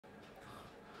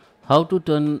How to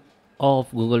turn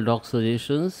off Google Docs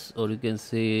suggestions, or you can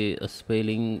say a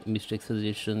spelling mistake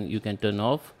suggestion you can turn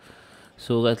off.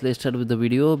 So guys, let's start with the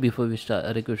video. Before we start,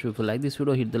 I request you, if you like this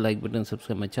video, hit the like button,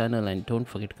 subscribe my channel, and don't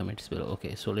forget comments below.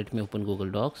 Okay, so let me open Google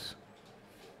Docs.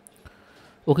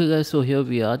 Okay guys, so here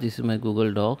we are. This is my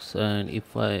Google Docs, and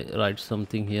if I write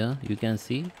something here, you can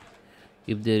see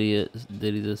if there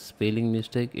is a spelling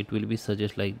mistake, it will be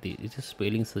suggest like this. It's a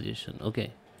spelling suggestion.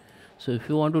 Okay, so if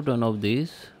you want to turn off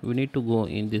this, we need to go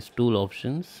in this tool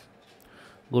options,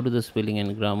 go to the spelling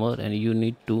and grammar, and you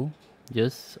need to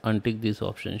just untick this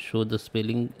option, show the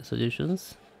spelling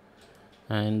suggestions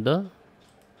and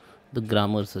the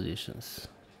grammar suggestions.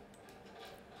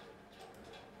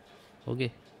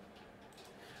 Okay,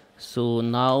 so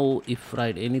now if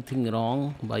write anything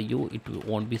wrong by you, it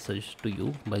won't be suggested to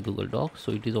you by Google Docs,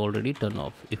 so it is already turned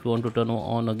off. If you want to turn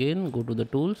on again, go to the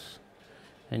tools,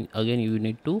 and again you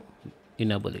need to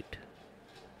enable it,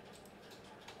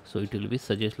 so it will be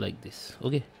suggest like this.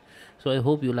 Okay, so I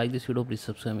hope you like this video. Please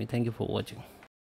subscribe me. Thank you for watching.